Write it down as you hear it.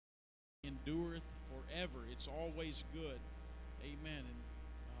endureth forever. It's always good. Amen. And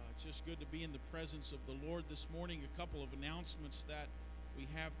it's just good to be in the presence of the Lord this morning. A couple of announcements that we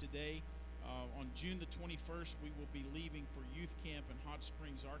have today. On June the 21st, we will be leaving for youth camp in Hot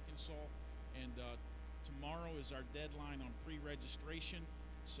Springs, Arkansas. And tomorrow is our deadline on pre-registration.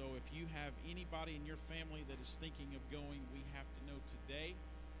 So if you have anybody in your family that is thinking of going, we have to know today.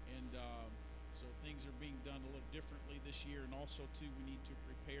 And so things are being done a little differently this year. And also, too, we need to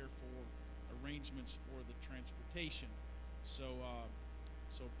prepare for arrangements for the transportation. So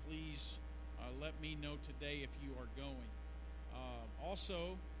please let me know today if you are going.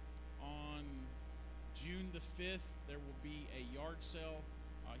 Also, on June the 5th, there will be a yard sale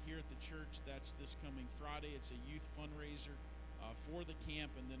here at the church. That's this coming Friday. It's a youth fundraiser for the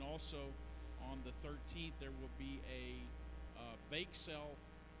camp. And then also on the 13th, there will be a bake sale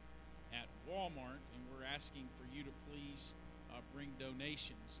at Walmart, and we're asking for you to please bring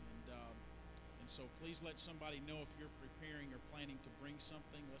donations. And so please let somebody know if you're preparing or planning to bring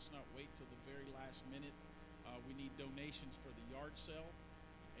something. Let's not wait till the very last minute. We need donations for the yard sale,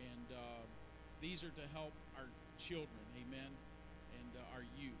 and these are to help our children, amen, and our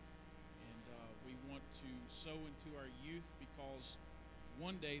youth. And we want to sow into our youth because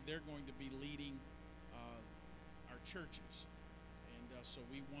one day they're going to be leading our churches. So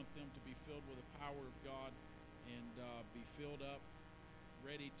we want them to be filled with the power of God and be filled up,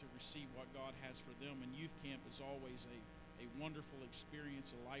 ready to receive what God has for them. And youth camp is always a wonderful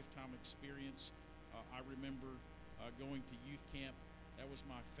experience, a lifetime experience. I remember going to youth camp. That was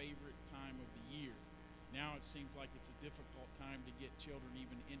my favorite time of the year. Now it seems like it's a difficult time to get children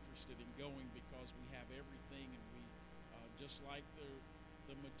even interested in going because we have everything, and we, just like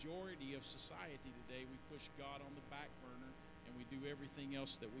the majority of society today, we push God on the back burner, and we do everything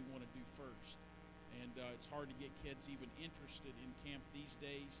else that we want to do first. And it's hard to get kids even interested in camp these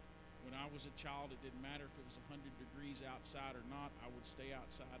days. When I was a child, it didn't matter if it was 100 degrees outside or not. I would stay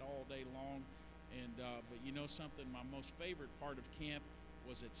outside all day long. And but you know something? My most favorite part of camp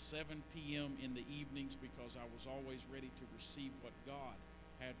was at 7 p.m. in the evenings, because I was always ready to receive what God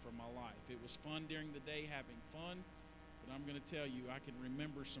had for my life. It was fun during the day, having fun. But I'm going to tell you, I can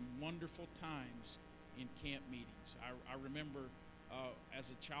remember some wonderful times in camp meetings. I remember as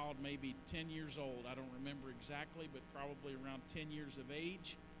a child, maybe 10 years old, I don't remember exactly, but probably around 10 years of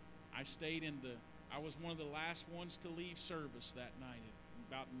age, I was one of the last ones to leave service that night at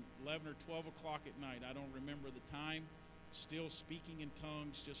about 11 or 12 o'clock at night. I don't remember the time, still speaking in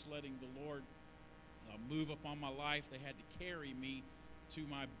tongues, just letting the Lord move upon my life. They had to carry me to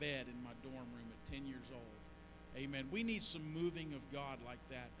my bed in my dorm room at 10 years old. Amen. We need some moving of God like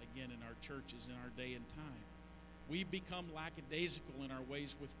that again in our churches in our day and time. We become lackadaisical in our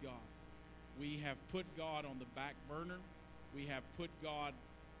ways with God. We have put God on the back burner. We have put God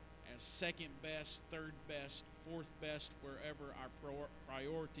as second best, third best, fourth best, wherever our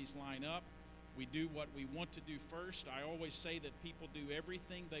priorities line up. We do what we want to do first. I always say that people do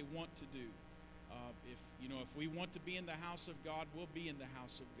everything they want to do. If we want to be in the house of God, we'll be in the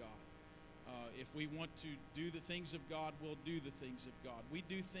house of God. If we want to do the things of God, we'll do the things of God. We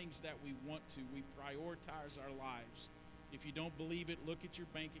do things that we want to. We prioritize our lives. If you don't believe it, look at your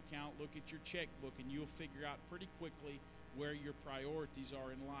bank account, look at your checkbook, and you'll figure out pretty quickly where your priorities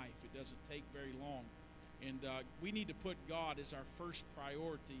are in life. It doesn't take very long. And we need to put God as our first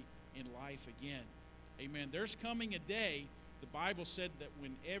priority in life again. Amen. There's coming a day, the Bible said, that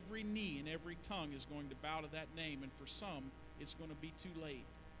when every knee and every tongue is going to bow to that name, and for some, it's going to be too late.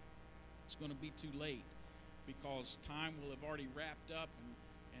 It's going to be too late, because time will have already wrapped up,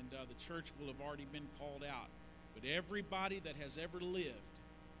 and the church will have already been called out. But everybody that has ever lived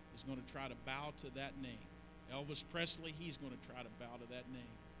is going to try to bow to that name. Elvis Presley, he's going to try to bow to that name.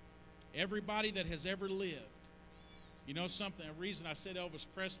 Everybody that has ever lived. You know something? A reason I said Elvis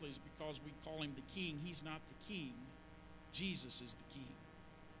Presley is because we call him the king. He's not the king. Jesus is the king.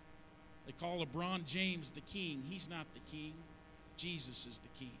 They call LeBron James the king. He's not the king. Jesus is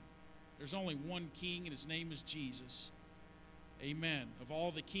the king. There's only one king, and his name is Jesus. Amen. Of all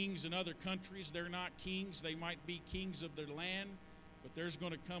the kings in other countries, they're not kings. They might be kings of their land, but there's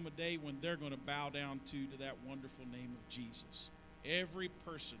going to come a day when they're going to bow down to that wonderful name of Jesus. Every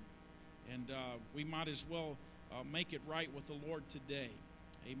person. And we might as well make it right with the Lord today.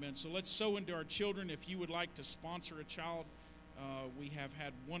 Amen. So let's sow into our children. If you would like to sponsor a child, we have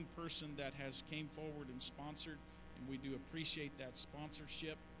had one person that has came forward and sponsored, and we do appreciate that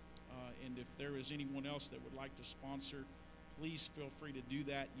sponsorship. And if there is anyone else that would like to sponsor, please feel free to do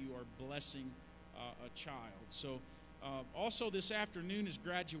that. You are blessing a child. So also this afternoon is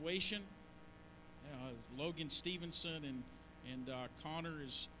graduation. Logan Stevenson and Connor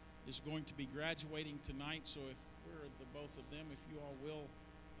is is going to be graduating tonight. So if we're the both of them, if you all will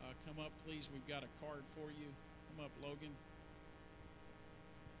come up, please. We've got a card for you. Come up, Logan.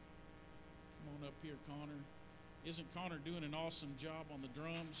 Come on up here, Connor. Isn't Connor doing an awesome job on the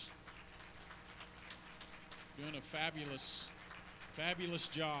drums? Doing a fabulous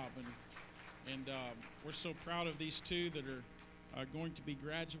job, and we're so proud of these two that are going to be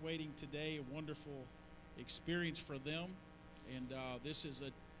graduating today. A wonderful experience for them, and this is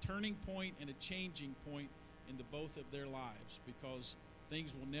a turning point and a changing point in the both of their lives, because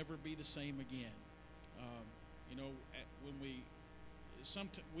things will never be the same again.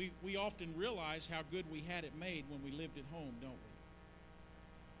 When we often realize how good we had it made when we lived at home, don't we?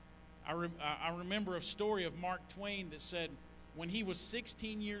 I remember a story of Mark Twain that said when he was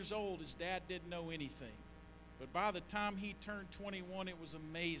 16 years old, his dad didn't know anything. But by the time he turned 21, it was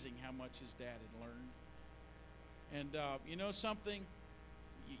amazing how much his dad had learned. And you know something?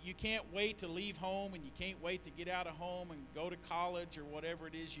 You can't wait to leave home, and you can't wait to get out of home and go to college or whatever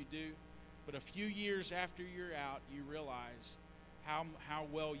it is you do. But a few years after you're out, you realize how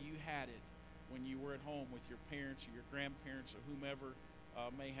well you had it when you were at home with your parents or your grandparents or whomever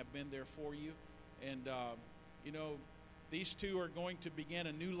may have been there for you. And, these two are going to begin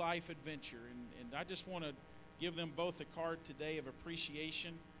a new life adventure. And I just want to give them both a card today of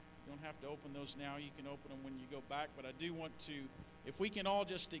appreciation. You don't have to open those now. You can open them when you go back. But I do want to, if we can all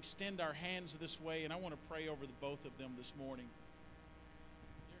just extend our hands this way, and I want to pray over the both of them this morning.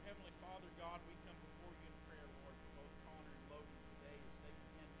 Dear Heavenly Father, God, we come before you in prayer, Lord, for both Connor and Logan today as they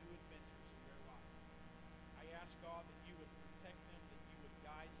begin new adventures in their life. I ask, God, that you would protect them, that you would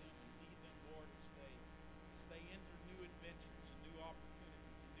guide them and lead them, Lord, as they enter new adventures and new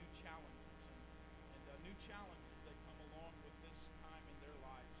opportunities and new challenges and new challenges that come along with this time in their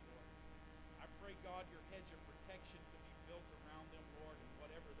lives, Lord. I pray, God, your hedge of protection to be built around them, Lord, in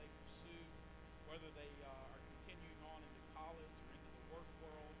whatever they pursue, whether they are continuing on into college or into the work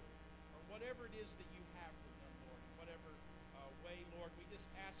world or whatever it is that you have for them, Lord, in whatever way, Lord. We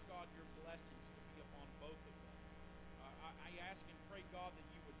just ask, God, your blessings to be upon both of them. I ask and pray, God, that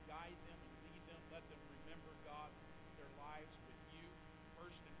you would guide them and lead them. Let them remember, God, their lives with you.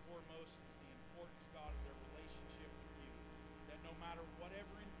 First and foremost is the importance, God, of their relationship with you. That no matter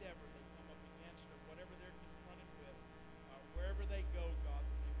whatever endeavor they come up against or whatever they're confronted with, wherever they go, God,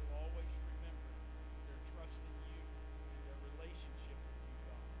 that they will always remember their trust in you and their relationship with you,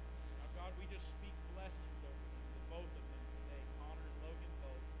 God. Now, God, we just speak blessings over them, to both of them today, Connor and Logan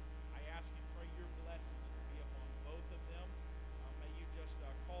both. I ask and pray your blessings to be upon both of them. May you just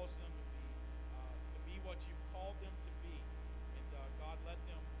cause them to be what you've called them to be. And God, let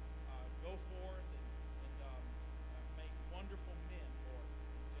them go forth and make wonderful men, Lord.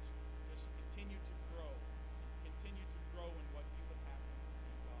 Just continue to grow in what you would have them to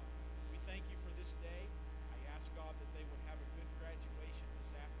be, God. We thank you for this day. I ask, God, that they would have a good graduation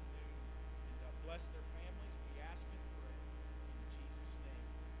this afternoon and bless their families. We ask and pray in Jesus' name.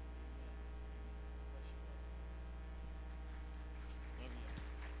 Amen. Bless you, Lord. Love you.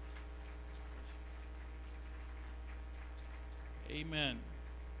 Amen.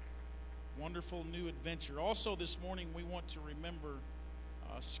 Wonderful new adventure. Also this morning we want to remember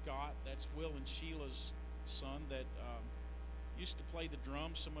Scott. That's Will and Sheila's son that used to play the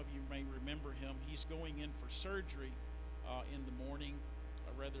drums. Some of you may remember him. He's going in for surgery in the morning,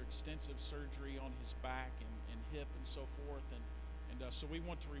 a rather extensive surgery on his back and hip and so forth. And so we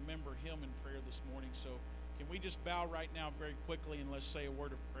want to remember him in prayer this morning. So can we just bow right now very quickly and let's say a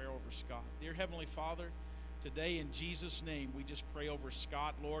word of prayer over Scott. Dear Heavenly Father, today in Jesus' name we just pray over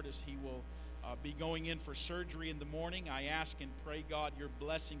Scott, Lord, as he will be going in for surgery in the morning. I ask and pray, God, your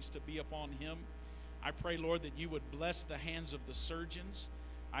blessings to be upon him. I pray, Lord, that you would bless the hands of the surgeons.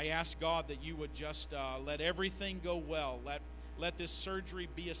 I ask, God, that you would just let everything go well. Let this surgery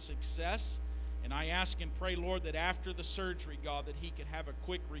be a success. And I ask and pray, Lord, that after the surgery, God, that he could have a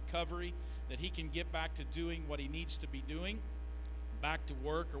quick recovery, that he can get back to doing what he needs to be doing, back to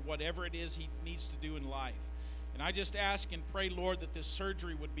work or whatever it is he needs to do in life. And I just ask and pray, Lord, that this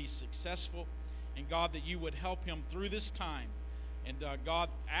surgery would be successful. And, God, that you would help him through this time. And, God,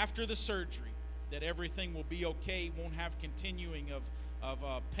 after the surgery, that everything will be okay, won't have continuing of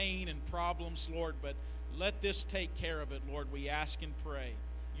pain and problems, Lord. But let this take care of it, Lord, we ask and pray.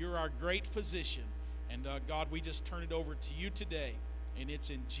 You're our great physician. And, God, we just turn it over to you today. And it's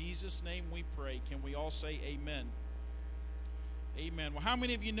in Jesus' name we pray. Can we all say amen? Amen. Well, how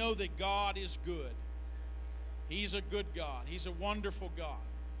many of you know that God is good? He's a good God. He's a wonderful God.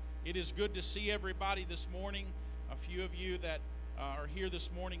 It is good to see everybody this morning. A few of you that are here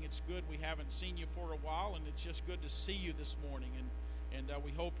this morning, it's good. We haven't seen you for a while, and it's just good to see you this morning. And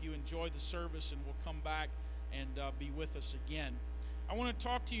we hope you enjoy the service and will come back and be with us again. I want to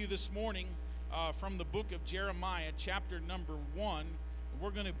talk to you this morning from the book of Jeremiah, chapter number 1.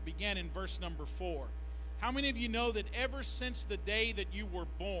 We're going to begin in verse number 4. How many of you know that ever since the day that you were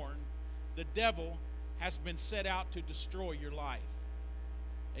born, the devil has been set out to destroy your life?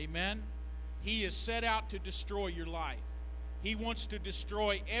 Amen? He is set out to destroy your life. He wants to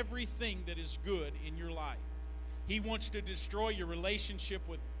destroy everything that is good in your life. He wants to destroy your relationship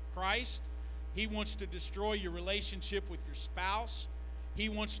with Christ. He wants to destroy your relationship with your spouse. He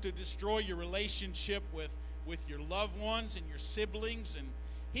wants to destroy your relationship with your loved ones and your siblings. And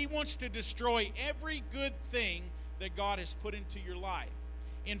he wants to destroy every good thing that God has put into your life.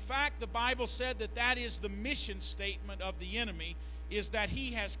 In fact, the Bible said that is the mission statement of the enemy, is that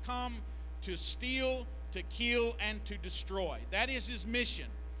he has come to steal, to kill, and to destroy. That is his mission.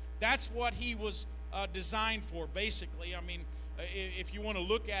 That's what he was designed for, basically. I mean, if you want to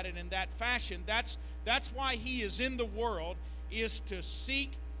look at it in that fashion, that's why he is in the world, is to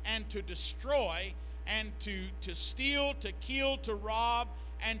seek and to destroy and to steal, to kill, to rob,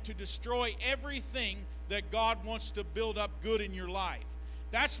 and to destroy everything that God wants to build up good in your life.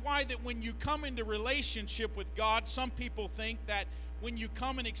 That's why that when you come into relationship with God, some people think that when you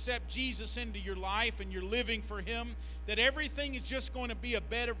come and accept Jesus into your life and you're living for Him, that everything is just going to be a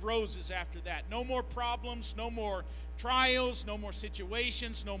bed of roses after that. No more problems, no more trials, no more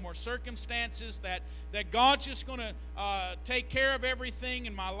situations, no more circumstances, that God's just going to take care of everything,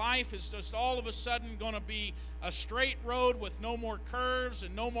 and my life is just all of a sudden going to be a straight road with no more curves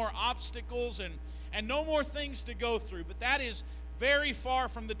and no more obstacles and no more things to go through. But that is very far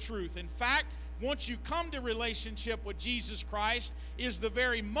from the truth. In fact, once you come to relationship with Jesus Christ is the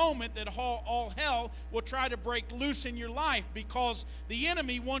very moment that all hell will try to break loose in your life, because the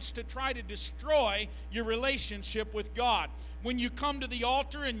enemy wants to try to destroy your relationship with God. When you come to the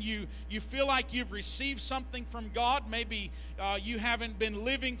altar and you feel like you've received something from God, maybe you haven't been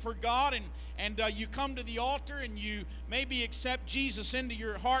living for God, and you come to the altar and you maybe accept Jesus into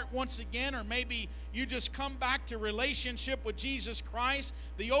your heart once again, or maybe you just come back to relationship with Jesus Christ,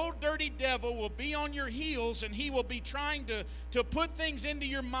 the old dirty devil will be on your heels, and he will be trying to put things into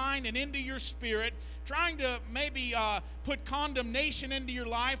your mind and into your spirit, trying to maybe put condemnation into your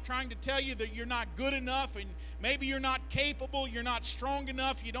life, trying to tell you that you're not good enough, and maybe you're not capable, you're not strong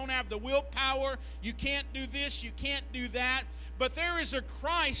enough, you don't have the willpower, you can't do this, you can't do that. But there is a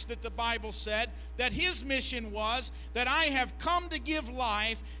Christ that the Bible said that His mission was that I have come to give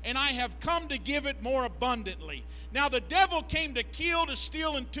life, and I have come to give it more abundantly. Now the devil came to kill, to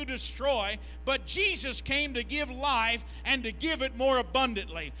steal, and to destroy, but Jesus came to give life and to give it more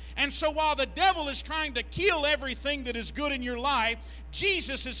abundantly. And so while the devil is trying to kill everything that is good in your life,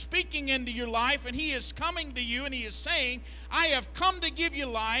 Jesus is speaking into your life, and He is coming to you, and He is saying, I have come to give you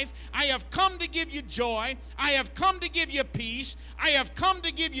life, I have come to give you joy, I have come to give you peace, I have come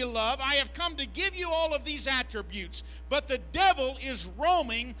to give you love, I have come to give you all of these attributes. But the devil is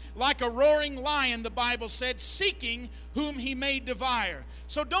roaming like a roaring lion, the Bible said, seeking whom he may devour.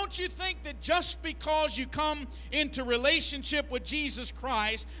 So don't you think that just because you come into relationship with Jesus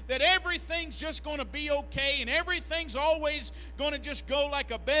Christ, that everything's just going to be okay, and everything's always going to just go like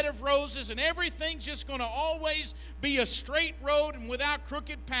a bed of roses, and everything's just going to always be a straight road and without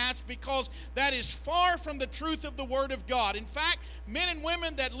crooked paths, because that is far from the truth of the Word of God. In fact, men and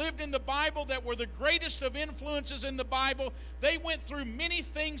women that lived in the Bible that were the greatest of influences in the Bible, they went through many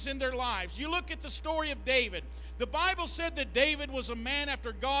things in their lives. You look at the story of David. The Bible said that David was a man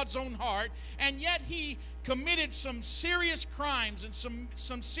after God's own heart, and yet he committed some serious crimes and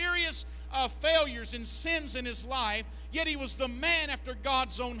some serious failures and sins in his life, yet he was the man after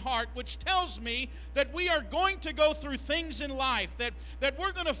God's own heart, which tells me that we are going to go through things in life, that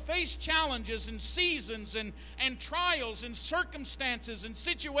we're going to face challenges and seasons and trials and circumstances and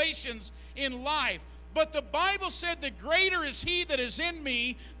situations in life. But the Bible said that greater is He that is in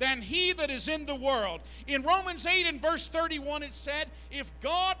me than he that is in the world. In Romans 8 and verse 31 it said, if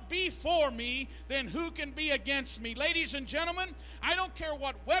God be for me, then who can be against me? Ladies and gentlemen, I don't care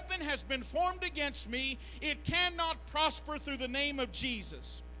what weapon has been formed against me, it cannot prosper through the name of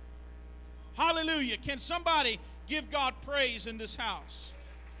Jesus. Hallelujah. Can somebody give God praise in this house?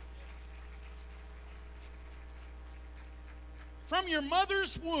 From your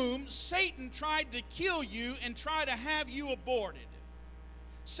mother's womb, Satan tried to kill you and try to have you aborted.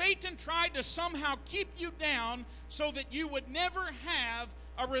 Satan tried to somehow keep you down so that you would never have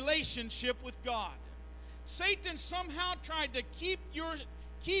a relationship with God. Satan somehow tried to keep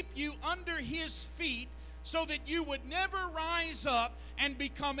you under his feet so that you would never rise up and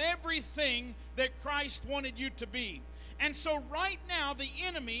become everything that Christ wanted you to be. And so right now the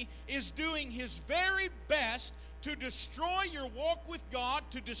enemy is doing his very best to destroy your walk with God,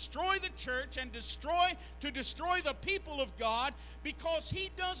 to destroy the church, and to destroy the people of God, because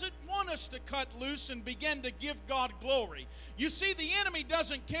he doesn't want us to cut loose and begin to give God glory. You see, the enemy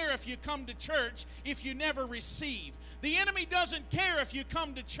doesn't care if you come to church if you never receive. The enemy doesn't care if you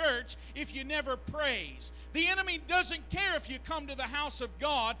come to church if you never praise. The enemy doesn't care if you come to the house of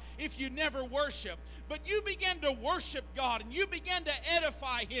God if you never worship. But you begin to worship God, and you begin to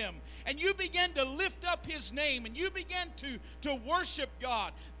edify him, and you begin to lift up his name, and you begin to worship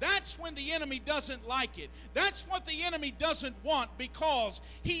God. That's when the enemy doesn't like it. That's what the enemy doesn't want, because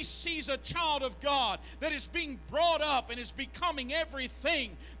he sees a child of God that is being brought up and is becoming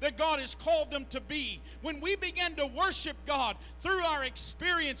everything that God has called them to be. When we begin to worship God through our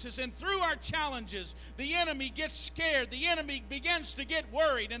experiences and through our challenges, the enemy gets scared. The enemy begins to get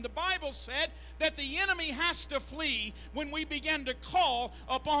worried. And the Bible said that the enemy has to flee when we begin to call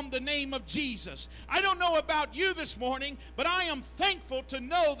upon the name of Jesus. I don't know about you this morning, but I am thankful to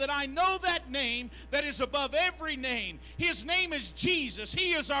know that I know that name that is above every name. His name is Jesus.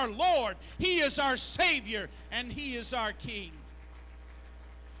 He is our Lord. He is our Savior, and he is our King.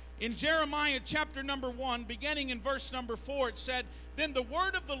 In Jeremiah chapter number 1, beginning in verse number 4, it said, "Then the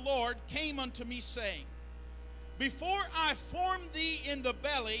word of the Lord came unto me, saying, Before I formed thee in the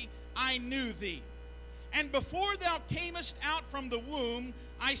belly, I knew thee. And before thou camest out from the womb,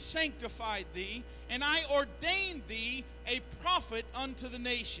 I sanctified thee, and I ordained thee a prophet unto the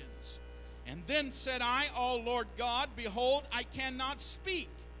nations. And then said I, O Lord God, behold, I cannot speak,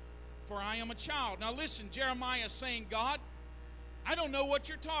 for I am a child." Now listen, Jeremiah is saying, God, I don't know what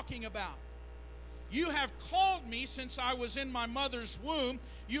you're talking about. You have called me since I was in my mother's womb.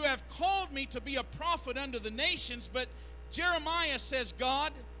 You have called me to be a prophet unto the nations. But Jeremiah says,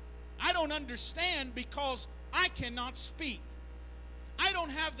 God, I don't understand, because I cannot speak. I don't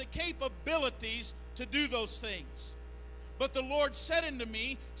have the capabilities to do those things. But the Lord said unto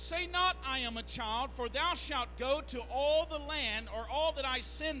me, Say not, I am a child, for thou shalt go to all the land, or all that I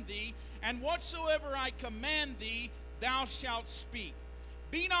send thee, and whatsoever I command thee, thou shalt speak.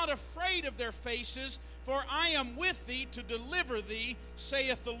 Be not afraid of their faces, for I am with thee to deliver thee,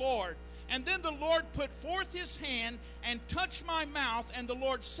 saith the Lord. And then the Lord put forth his hand and touched my mouth, and the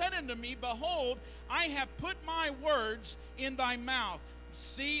Lord said unto me, Behold, I have put my words in thy mouth.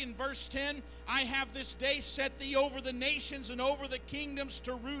 See, in verse 10, I have this day set thee over the nations and over the kingdoms,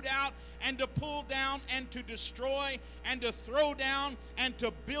 to root out and to pull down and to destroy and to throw down and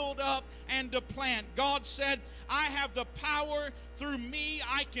to build up and to plant. God said, I have the power. Through me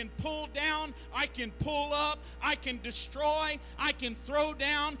I can pull down, I can pull up, I can destroy, I can throw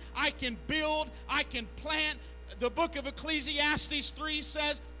down, I can build, I can plant. The book of Ecclesiastes 3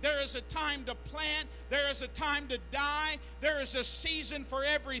 says, there is a time to plant, there is a time to die, there is a season for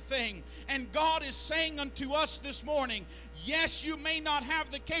everything. And God is saying unto us this morning, yes, you may not have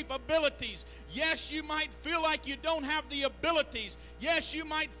the capabilities. Yes, you might feel like you don't have the abilities. Yes, you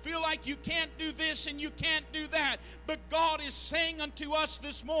might feel like you can't do this and you can't do that. But God is saying unto us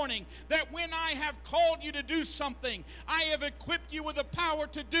this morning that when I have called you to do something, I have equipped you with the power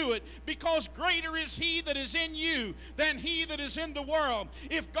to do it, because greater is he that is in you than he that is in the world.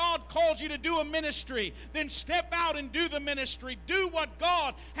 If God calls you to do a ministry, then step out and do the ministry. Do what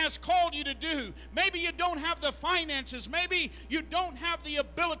God has called you to do. Maybe you don't have the finances. Maybe you don't have the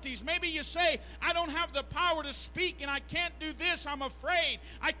abilities. Maybe you say, I don't have the power to speak, and I can't do this. I'm afraid.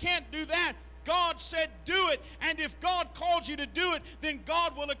 I can't do that. God said do it, and if God calls you to do it, then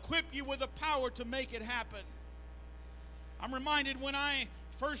God will equip you with the power to make it happen. I'm reminded when I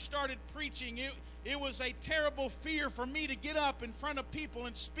first started preaching, it was a terrible fear for me to get up in front of people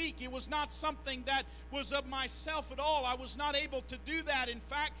and speak. It was not something that was of myself at all. I was not able to do that. In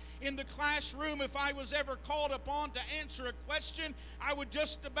fact, in the classroom, if I was ever called upon to answer a question, I would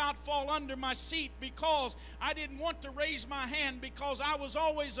just about fall under my seat, because I didn't want to raise my hand, because I was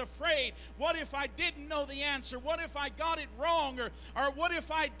always afraid. What if I didn't know the answer? What if I got it wrong? Or what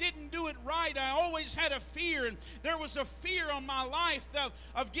if I didn't do it right? I always had a fear, and there was a fear on my life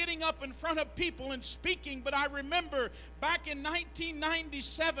of getting up in front of people and speaking. But I remember back in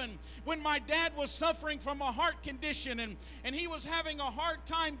 1997 when my dad was suffering from a heart condition, and he was having a hard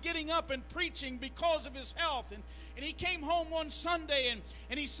time getting up and preaching because of his health. And he came home one Sunday,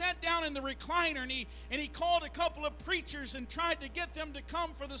 and he sat down in the recliner, and he called a couple of preachers and tried to get them to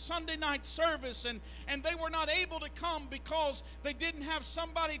come for the Sunday night service, and they were not able to come because they didn't have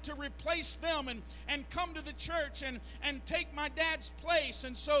somebody to replace them and come to the church and take my dad's place,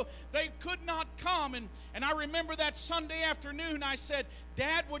 and so they could not come. And I remember that Sunday afternoon I said,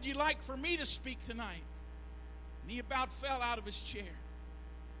 Dad, would you like for me to speak tonight? And And he about fell out of his chair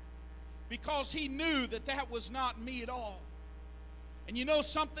because he knew that that was not me at all. And you know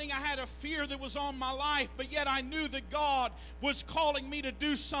something? I had a fear that was on my life, but yet I knew that God was calling me to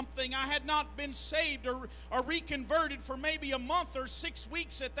do something. I had not been saved or reconverted for maybe a month or 6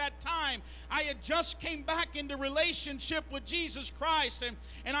 weeks at that time. I had just came back into relationship with Jesus Christ.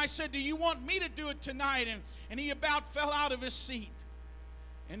 And I said, do you want me to do it tonight? And he about fell out of his seat.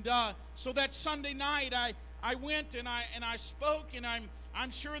 And so that Sunday night, I went and I spoke, and I'm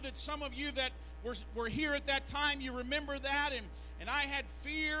sure that some of you that were here at that time, you remember that, and I had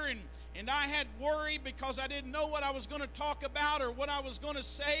fear and I had worry because I didn't know what I was going to talk about or what I was going to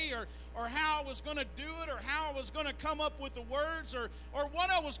say or how I was going to do it or how I was going to come up with the words or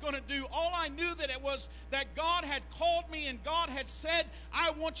what I was going to do. All I knew that it was that God had called me and God had said, I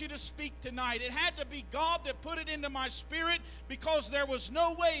want you to speak tonight. It had to be God that put it into my spirit because there was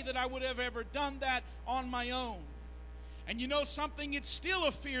no way that I would have ever done that on my own. And you know something? It's still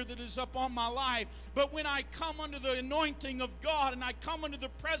a fear that is up on my life. But when I come under the anointing of God and I come under the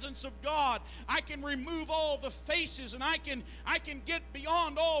presence of God, I can remove all the faces and I can get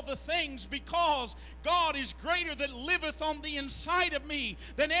beyond all the things because God is greater that liveth on the inside of me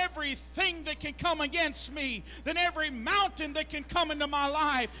than everything that can come against me, than every mountain that can come into my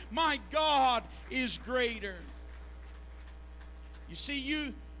life. My God is greater. You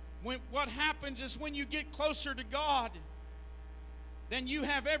see, what happens is when you get closer to God than you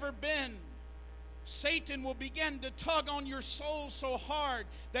have ever been, Satan will begin to tug on your soul so hard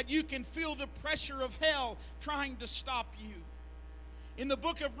that you can feel the pressure of hell trying to stop you. In the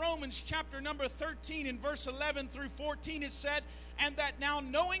book of Romans, chapter number 13, in verse 11 through 14, it said, and that now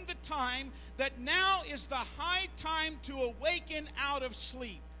knowing the time, that now is the high time to awaken out of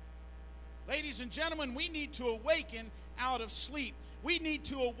sleep. Ladies and gentlemen, we need to awaken out of sleep. We need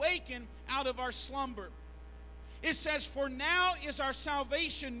to awaken out of our slumber. It says, for now is our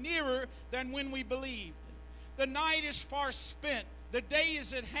salvation nearer than when we believed. The night is far spent. The day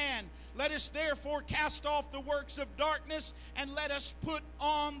is at hand. Let us therefore cast off the works of darkness and let us put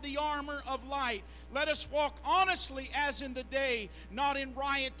on the armor of light. Let us walk honestly as in the day, not in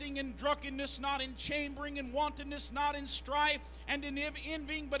rioting and drunkenness, not in chambering and wantonness, not in strife and in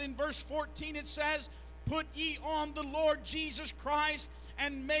envying. But in verse 14 it says, put ye on the Lord Jesus Christ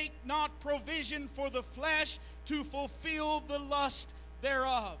and make not provision for the flesh to fulfill the lust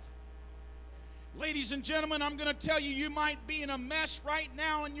thereof. Ladies and gentlemen, I'm going to tell you, you might be in a mess right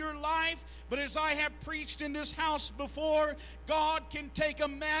now in your life, but as I have preached in this house before, God can take a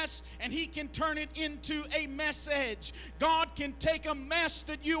mess and He can turn it into a message. God can take a mess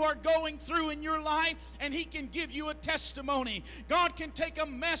that you are going through in your life and He can give you a testimony. God can take a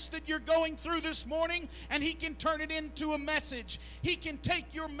mess that you're going through this morning and He can turn it into a message. He can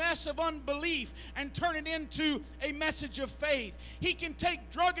take your mess of unbelief and turn it into a message of faith. He can take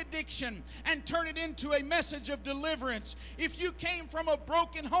drug addiction and turn it into a message of deliverance. If you came from a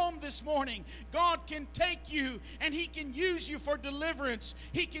broken home this morning, God can take you and He can use you for deliverance.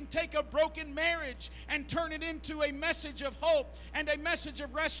 He can take a broken marriage and turn it into a message of hope and a message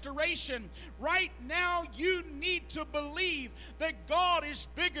of restoration. Right now, you need to believe that God is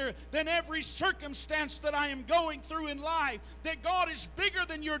bigger than every circumstance that I am going through in life, that God is bigger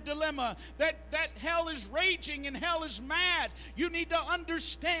than your dilemma, that hell is raging and hell is mad. You need to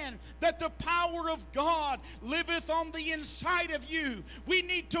understand that the power of God liveth on the inside of you. We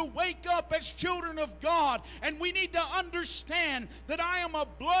need to wake up as children of God, and we need to understand that I am a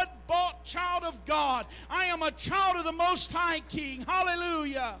blood-bought child of God. I am a child of the Most High King.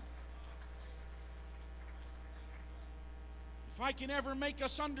 Hallelujah. If I can ever make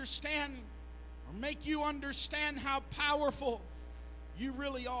us understand or make you understand how powerful you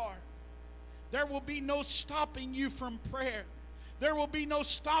really are, there will be no stopping you from prayer. There will be no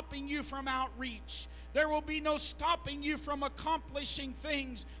stopping you from outreach. There will be no stopping you from accomplishing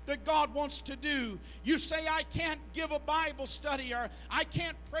things that God wants to do. You say, I can't give a Bible study, or I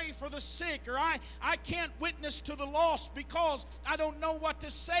can't pray for the sick, or I can't witness to the lost because I don't know what to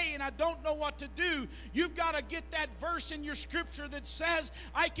say and I don't know what to do. You've got to get that verse in your scripture that says,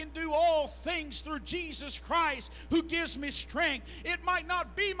 I can do all things through Jesus Christ who gives me strength. It might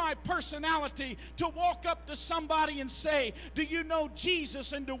not be my personality to walk up to somebody and say, do you know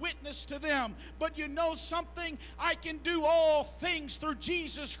Jesus, and to witness to them, but you know something? I can do all things through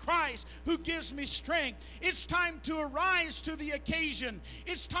Jesus Christ who gives me strength. It's time to arise to the occasion.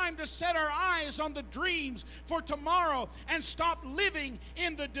 It's time to set our eyes on the dreams for tomorrow and stop living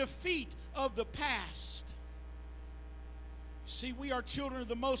in the defeat of the past. See, we are children of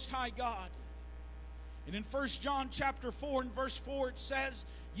the Most High God. And in 1 John chapter 4 and verse 4 it says,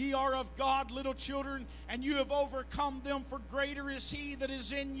 "Ye are of God, little children, and you have overcome them, for greater is He that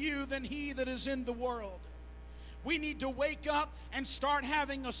is in you than he that is in the world." We need to wake up and start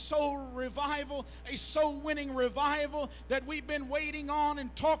having a soul revival, a soul-winning revival that we've been waiting on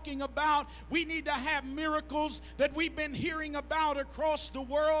and talking about. We need to have miracles that we've been hearing about across the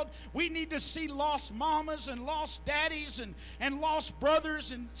world. We need to see lost mamas and lost daddies and lost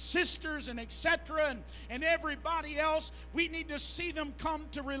brothers and sisters and etc. and everybody else. We need to see them come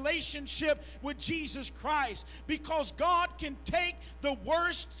to relationship with Jesus Christ, because God can take the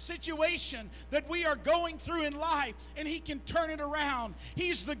worst situation that we are going through in life and He can turn it around.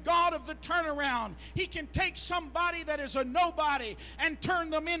 He's the God of the turnaround. He can take somebody that is a nobody and turn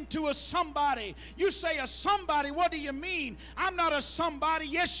them into a somebody. You say a somebody, what do you mean? I'm not a somebody.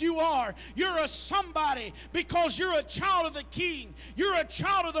 Yes, you are. You're a somebody because you're a child of the King. You're a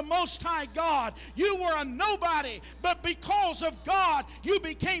child of the Most High God. You were a nobody, but because of God, you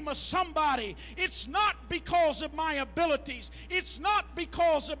became a somebody. It's not because of my abilities. It's not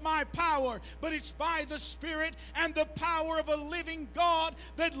because of my power, but it's by the Spirit and the power of a living God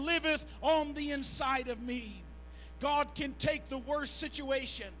that liveth on the inside of me. God can take the worst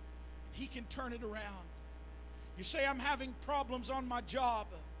situation, He can turn it around. You say, I'm having problems on my job.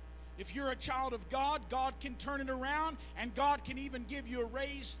 If you're a child of God, God can turn it around, and God can even give you a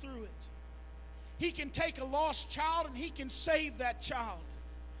raise through it. He can take a lost child and He can save that child.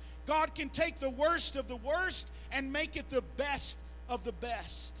 God can take the worst of the worst and make it the best of the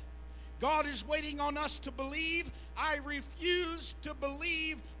best. God is waiting on us to believe. I refuse to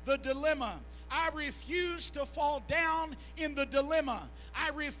believe the dilemma. I refuse to fall down in the dilemma. I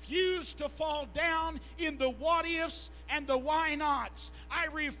refuse to fall down in the what ifs and the why nots. I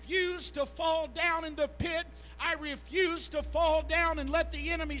refuse to fall down in the pit. I refuse to fall down and let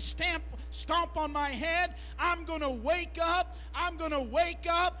the enemy stomp on my head. I'm going to wake up. I'm going to wake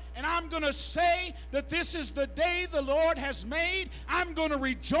up and I'm going to say that this is the day the Lord has made. I'm going to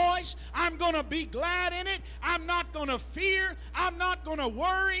rejoice. I'm going to be glad in it. I'm not going to fear. I'm not going to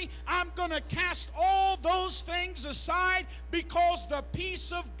worry. I'm going to cast all those things aside because the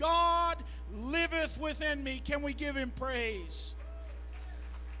peace of God liveth within me. Can we give Him praise?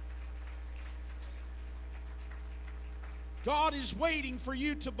 God is waiting for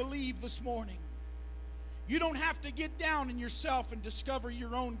you to believe this morning. You don't have to get down in yourself and discover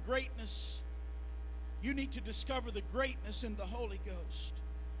your own greatness. You need to discover the greatness in the Holy Ghost.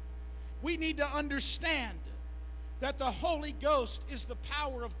 We need to understand that the Holy Ghost is the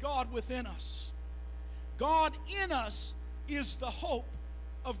power of God within us. God in us is the hope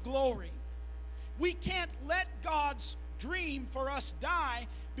of glory. We can't let God's dream for us die,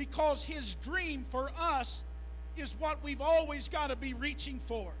 because His dream for us is what we've always got to be reaching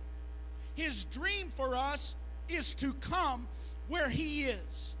for. His dream for us is to come where He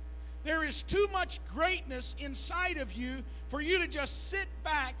is. There is too much greatness inside of you for you to just sit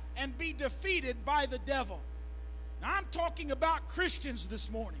back and be defeated by the devil. Now, I'm talking about Christians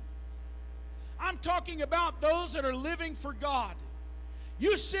this morning. I'm talking about those that are living for God.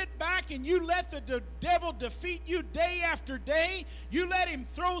 You sit back and you let the devil defeat you day after day. You let him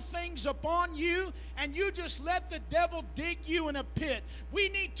throw things upon you, and you just let the devil dig you in a pit. We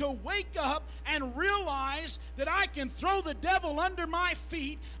need to wake up and realize that I can throw the devil under my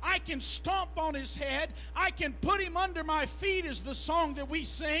feet. I can stomp on his head. I can put him under my feet, is the song that we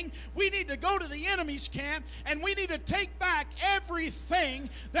sing. We need to go to the enemy's camp, and we need to take back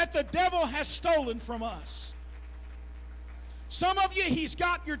everything that the devil has stolen from us. Some of you, he's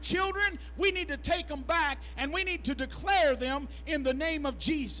got your children. We need to take them back, and we need to declare them in the name of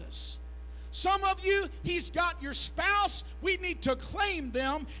Jesus. Some of you, he's got your spouse. We need to claim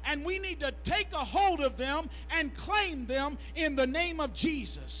them, and we need to take a hold of them and claim them in the name of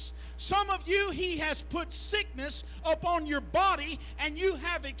Jesus. Some of you, he has put sickness upon your body, and you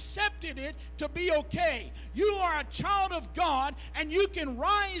have accepted it to be okay. You are a child of God, and you can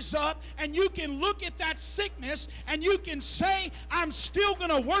rise up and you can look at that sickness and you can say, I'm still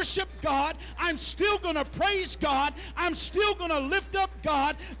going to worship God. I'm still going to praise God. I'm still going to lift up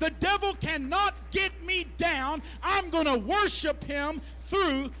God. The devil cannot get me down. I'm going to worship Him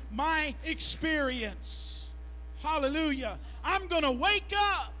through my experience. Hallelujah. I'm going to wake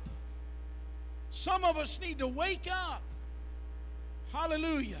up. Some of us need to wake up.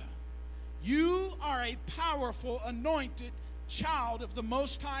 Hallelujah. You are a powerful, anointed child of the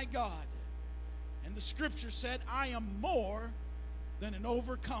Most High God. And the scripture said, I am more than an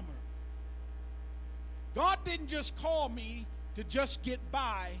overcomer. God didn't just call me to just get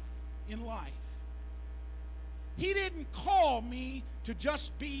by in life. He didn't call me to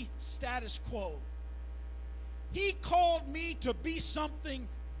just be status quo. He called me to be something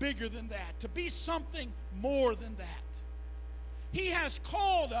bigger than that, to be something more than that. He has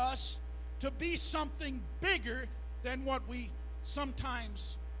called us to be something bigger than what we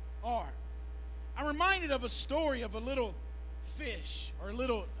sometimes are. I'm reminded of a story of a little fish, or a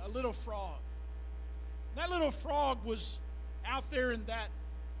little frog. That little frog was out there in that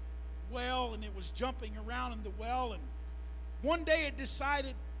well, and it was jumping around in the well, and one day it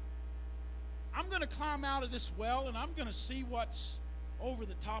decided, I'm going to climb out of this well and I'm going to see what's over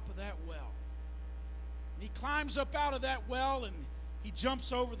the top of that well. And he climbs up out of that well and he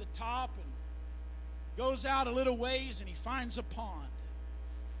jumps over the top and goes out a little ways and he finds a pond.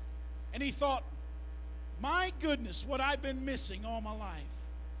 And he thought, my goodness, what I've been missing all my life.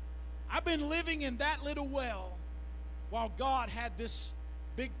 I've been living in that little well while God had this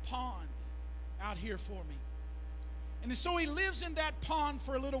big pond out here for me. And so he lives in that pond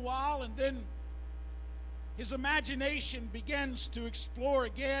for a little while, and then his imagination begins to explore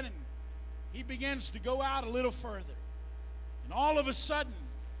again, and he begins to go out a little further. And all of a sudden,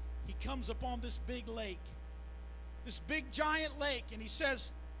 he comes upon this big lake, this big giant lake, and he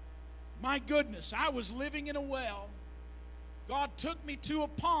says, my goodness, I was living in a well. God took me to a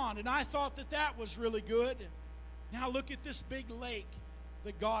pond, and I thought that that was really good. And now look at this big lake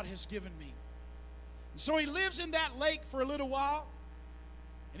that God has given me. And so he lives in that lake for a little while,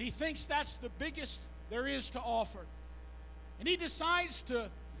 and he thinks that's the biggest there is to offer. And he decides to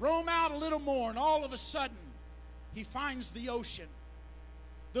roam out a little more, and all of a sudden, he finds the ocean,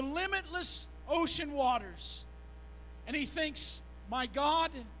 the limitless ocean waters. And he thinks, my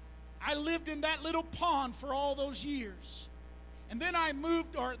God, I lived in that little pond for all those years. And then I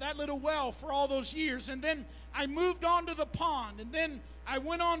moved, or that little well for all those years. And then I moved on to the pond, and then I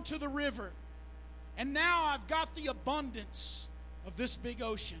went on to the river. And now I've got the abundance of this big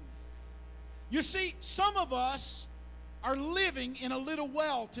ocean. You see, some of us are living in a little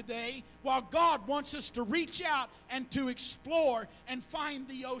well today while God wants us to reach out and to explore and find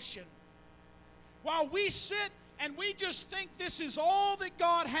the ocean. While we sit and we just think this is all that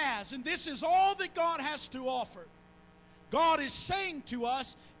God has and this is all that God has to offer, God is saying to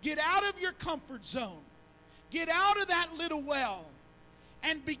us, get out of your comfort zone. Get out of that little well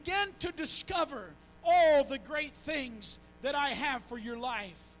and begin to discover all the great things that I have for your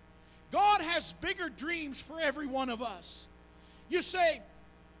life. God has bigger dreams for every one of us. You see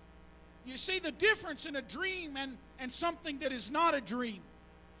the difference in a dream and something that is not a dream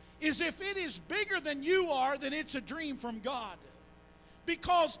is if it is bigger than you are, then it's a dream from God.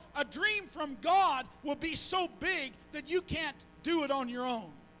 Because a dream from God will be so big that you can't do it on your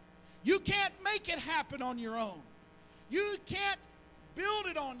own. You can't make it happen on your own. You can't build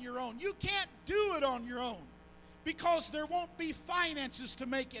it on your own. You can't do it on your own because there won't be finances to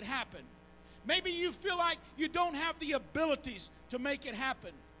make it happen. Maybe you feel like you don't have the abilities to make it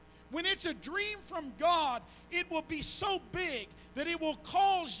happen. When it's a dream from God, it will be so big that it will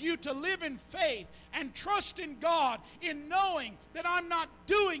cause you to live in faith and trust in God in knowing that I'm not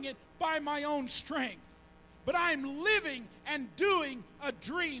doing it by my own strength, but I'm living and doing a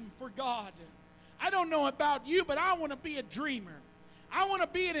dream for God. I don't know about you, but I want to be a dreamer. I want to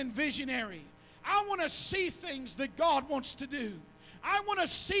be an envisionary. I want to see things that God wants to do. I want to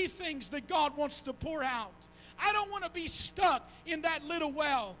see things that God wants to pour out. I don't want to be stuck in that little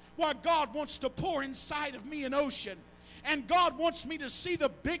well while God wants to pour inside of me an ocean. And God wants me to see the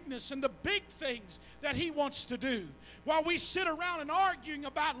bigness and the big things that He wants to do. While we sit around and arguing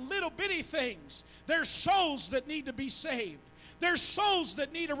about little bitty things, there's souls that need to be saved. There's souls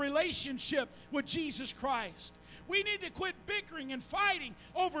that need a relationship with Jesus Christ. We need to quit bickering and fighting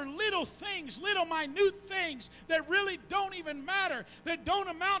over little things, little minute things that really don't even matter, that don't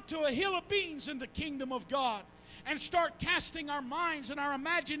amount to a hill of beans in the kingdom of God, and start casting our minds and our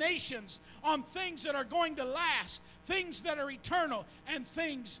imaginations on things that are going to last, things that are eternal, and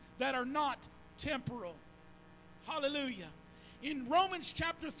things that are not temporal. Hallelujah. In Romans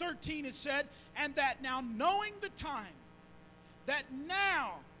chapter 13 it said, and that now knowing the time, that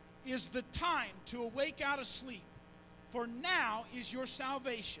now is the time to awake out of sleep, for now is your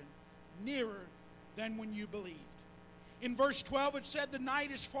salvation nearer than when you believed. In verse 12 it said, the night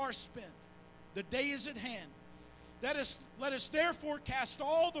is far spent, the day is at hand. Let us therefore cast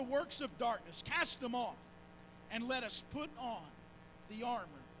all the works of darkness, cast them off, and let us put on the armor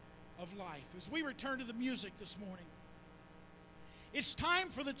of life. As we return to the music this morning, it's time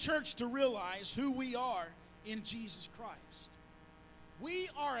for the church to realize who we are in Jesus Christ. We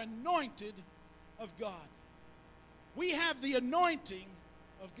are anointed of God. We have the anointing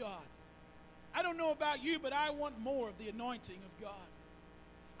of God. I don't know about you, but I want more of the anointing of God.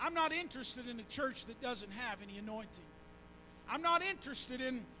 I'm not interested in a church that doesn't have any anointing. I'm not interested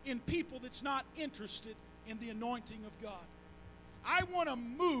in people that's not interested in the anointing of God. I want a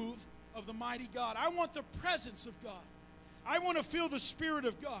move of the mighty God. I want the presence of God. I want to feel the Spirit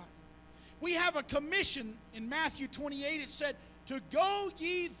of God. We have a commission in Matthew 28. It said, to go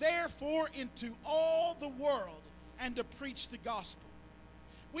ye therefore into all the world and to preach the gospel.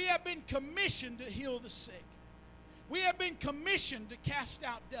 We have been commissioned to heal the sick. We have been commissioned to cast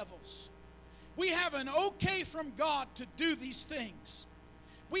out devils. We have an okay from God to do these things.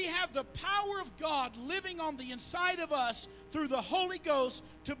 We have the power of God living on the inside of us through the Holy Ghost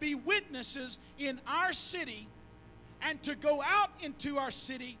to be witnesses in our city and to go out into our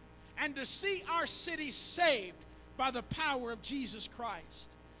city and to see our city saved by the power of Jesus Christ.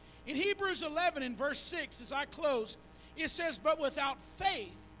 In Hebrews 11 in verse 6, as I close, it says, but without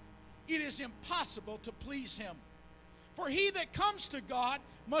faith it is impossible to please him. For he that comes to God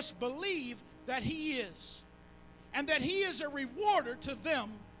must believe that he is, and that he is a rewarder to them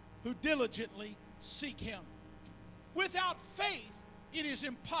who diligently seek him. Without faith, it is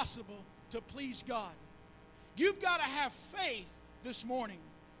impossible to please God. You've got to have faith this morning.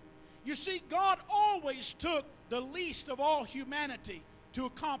 You see, God always took the least of all humanity to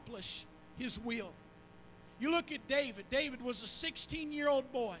accomplish his will. You look at David. David was a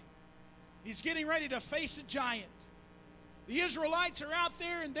 16-year-old boy. He's getting ready to face a giant. The Israelites are out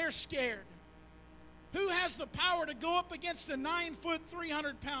there and they're scared. Who has the power to go up against a 9-foot,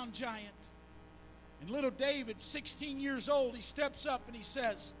 300-pound giant? And little David, 16 years old, he steps up and he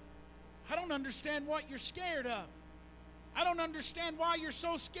says, I don't understand what you're scared of. I don't understand why you're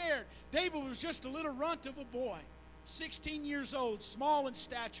so scared. David was just a little runt of a boy, 16 years old, small in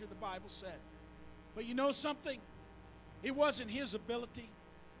stature, the Bible said. But you know something? It wasn't his ability.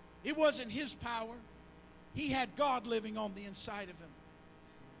 It wasn't his power. He had God living on the inside of him.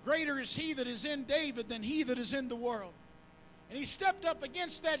 Greater is he that is in David than he that is in the world. And he stepped up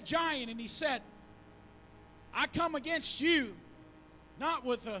against that giant and he said, I come against you, not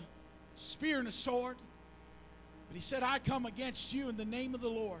with a spear and a sword, but he said, I come against you in the name of the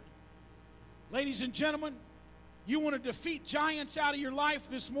Lord. Ladies and gentlemen, you want to defeat giants out of your life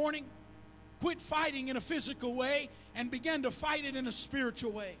this morning? Quit fighting in a physical way and begin to fight it in a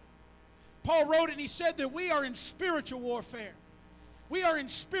spiritual way. Paul wrote it and he said that we are in spiritual warfare. We are in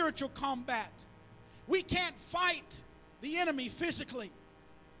spiritual combat. We can't fight the enemy physically.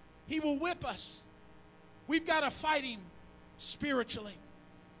 He will whip us. We've got to fight him spiritually.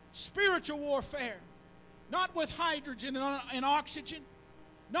 Spiritual warfare. Not with hydrogen and oxygen.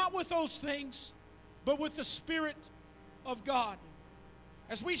 Not with those things. But with the Spirit of God.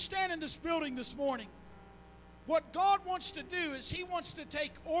 As we stand in this building this morning, what God wants to do is he wants to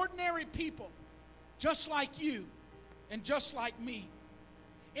take ordinary people just like you and just like me.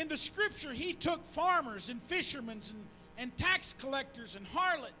 In the scripture, he took farmers and fishermen and tax collectors and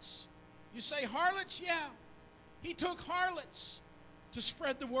harlots. You say harlots? Yeah. He took harlots to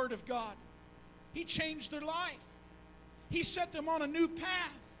spread the word of God. He changed their life. He set them on a new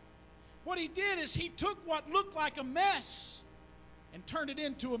path. What he did is he took what looked like a mess and turned it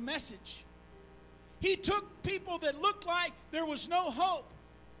into a message. He took people that looked like there was no hope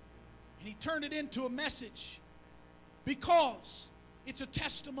and he turned it into a message because it's a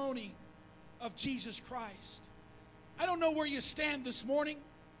testimony of Jesus Christ. I don't know where you stand this morning,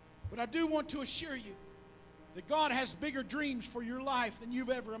 but I do want to assure you that God has bigger dreams for your life than you've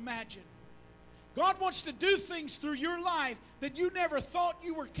ever imagined. God wants to do things through your life that you never thought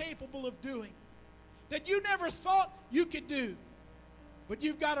you were capable of doing, that you never thought you could do. But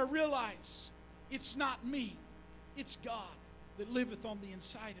you've got to realize it's not me, it's God that liveth on the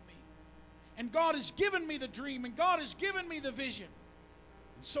inside of me. And God has given me the dream, and God has given me the vision.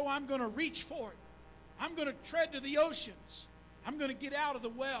 And so I'm going to reach for it. I'm going to tread to the oceans. I'm going to get out of the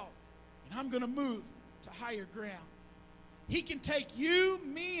well, and I'm going to move to higher ground. He can take you,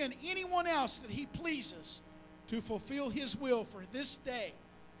 me, and anyone else that he pleases to fulfill his will for this day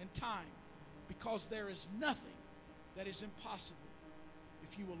and time, because there is nothing that is impossible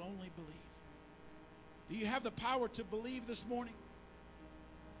if you will only believe. Do you have the power to believe this morning?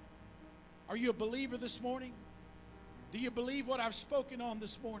 Are you a believer this morning? Do you believe what I've spoken on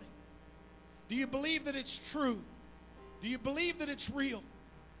this morning? Do you believe that it's true? Do you believe that it's real?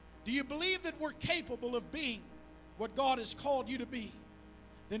 Do you believe that we're capable of being what God has called you to be?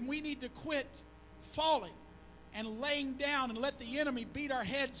 Then we need to quit falling and laying down and let the enemy beat our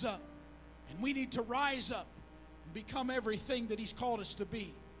heads up. And we need to rise up and become everything that he's called us to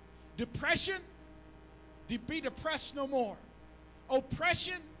be. Depression, be depressed no more.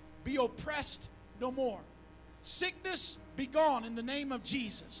 Oppression, be oppressed no more. Sickness, be gone in the name of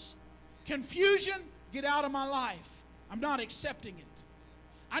Jesus. Confusion, get out of my life. I'm not accepting it.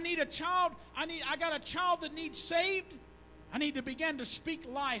 I need a child. I got a child that needs saved. I need to begin to speak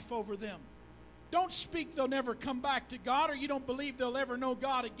life over them. Don't speak they'll never come back to God, or you don't believe they'll ever know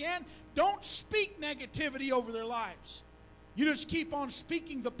God again. Don't speak negativity over their lives. You just keep on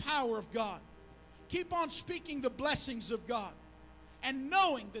speaking the power of God. Keep on speaking the blessings of God, and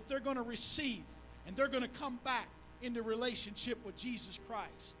knowing that they're going to receive and they're going to come back into relationship with Jesus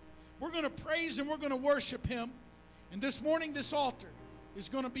Christ. We're going to praise and we're going to worship Him. And this morning, this altar is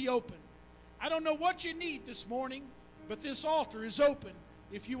going to be open. I don't know what you need this morning, but this altar is open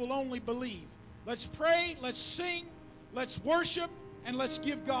if you will only believe. Let's pray, let's sing, let's worship, and let's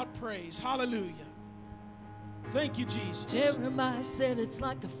give God praise. Hallelujah. Thank you, Jesus. Jeremiah said it's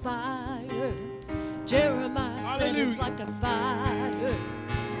like a fire. Jeremiah said it's like a fire.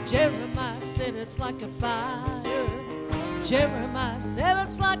 Jeremiah said it's like a fire. Jeremiah said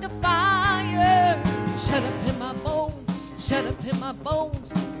it's like a fire. Shut up in my bones. Shut up in my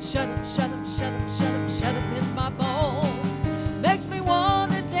bones. Shut up, shut up, shut up, shut up, shut up in my bones. Makes me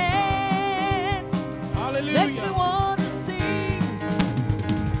want to dance. Hallelujah. Makes me want to sing.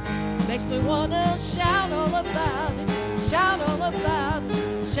 Makes me want to shout all about it. Shout all about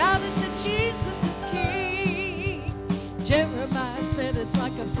it. Shout it that Jesus is King. Jeremiah said it's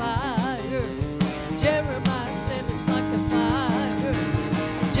like a fire. Jeremiah said it's like a fire.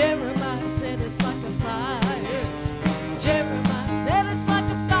 Jeremiah said it's like a fire. Jeremiah said it's like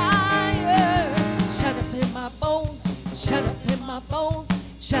a fire. Shut up in my bones. Shut up in my bones.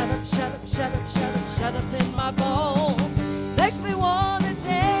 Shut up, shut up, shut up, shut up, shut up in my bones. Makes me want to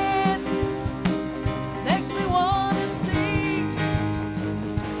dance. Makes me want to sing.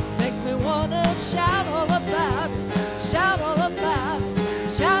 Makes me want to shout all about it. Shout all about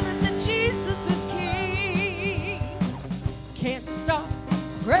it. Shout it that Jesus is King. Can't stop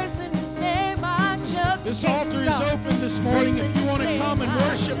praising His name. I just This can't altar is stop open this morning if you want to come and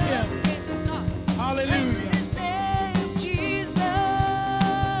worship Him. Hallelujah. His name, Jesus.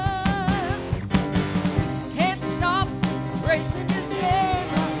 Can't stop praising His name.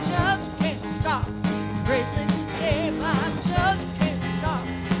 I just can't stop praising His name. I just can't stop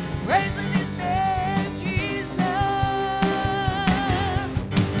praising His name, Jesus.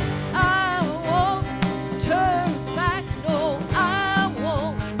 I won't turn back. No, I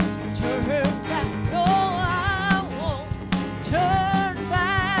won't turn back. No, I won't turn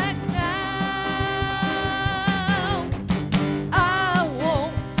back now. I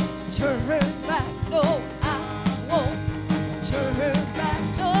won't turn back. No, I won't turn back.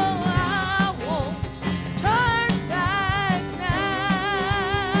 No, I won't turn back now.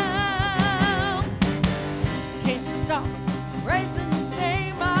 Can't stop praising His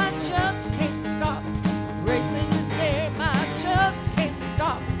name. I just can't stop praising His name. I just can't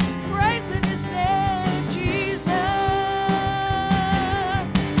stop praising His name, Jesus.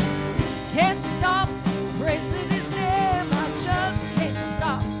 Can't stop praising His name. I just can't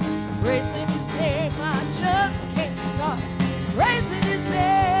stop praising His name. I just can't stop praising His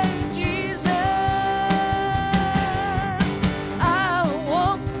name, Jesus. I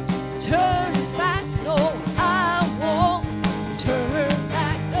won't turn back. No, I won't turn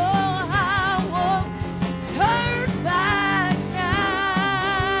back. No, I won't turn back now.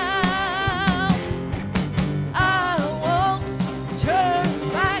 I won't turn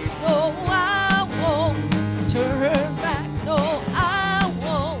back. No, I won't turn back. No, I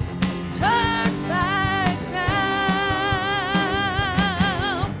won't turn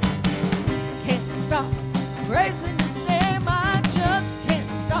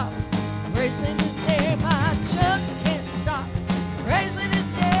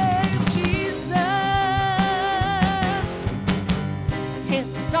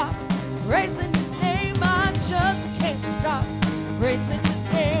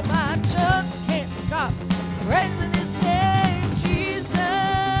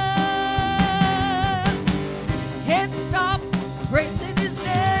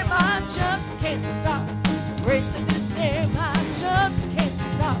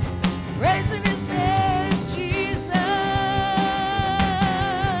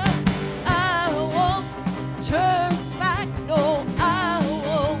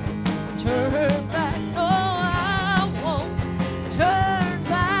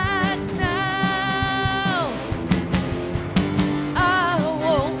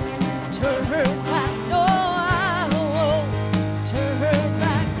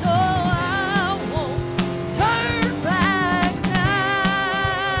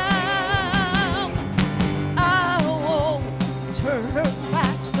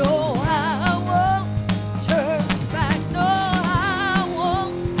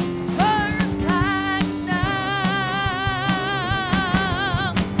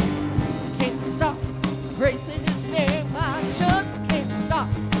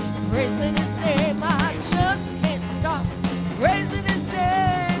praising His name. I just can't stop praising His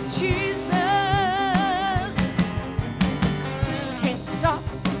name, Jesus. Can't stop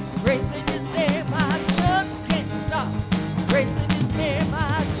praising His name. I just can't stop praising His name.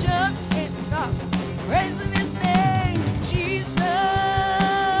 I just can't stop praising His name, Jesus.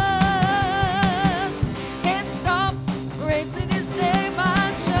 Can't stop praising His name.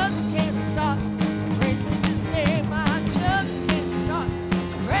 I just can't stop praising His name. I just can't stop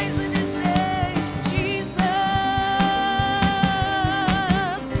praising His name, Jesus.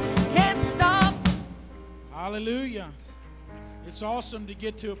 Can't stop. Hallelujah. It's awesome to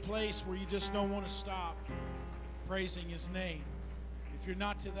get to a place where you just don't want to stop praising His name. If you're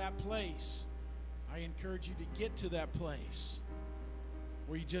not to that place, I encourage you to get to that place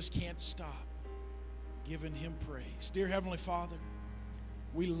where you just can't stop giving Him praise. Dear Heavenly Father,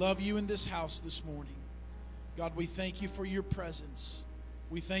 we love You in this house this morning. God, we thank You for Your presence.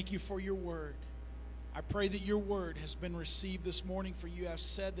 We thank You for Your word. I pray that Your word has been received this morning, for You have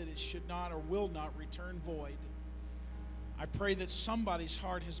said that it should not or will not return void. I pray that somebody's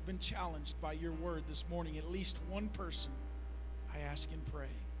heart has been challenged by Your word this morning. At least one person, I ask and pray.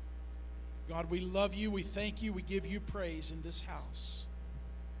 God, we love You. We thank You. We give You praise in this house.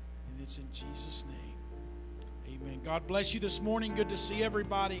 And it's in Jesus' name. Amen. God bless you this morning. Good to see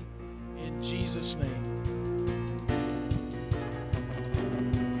everybody. In Jesus' name.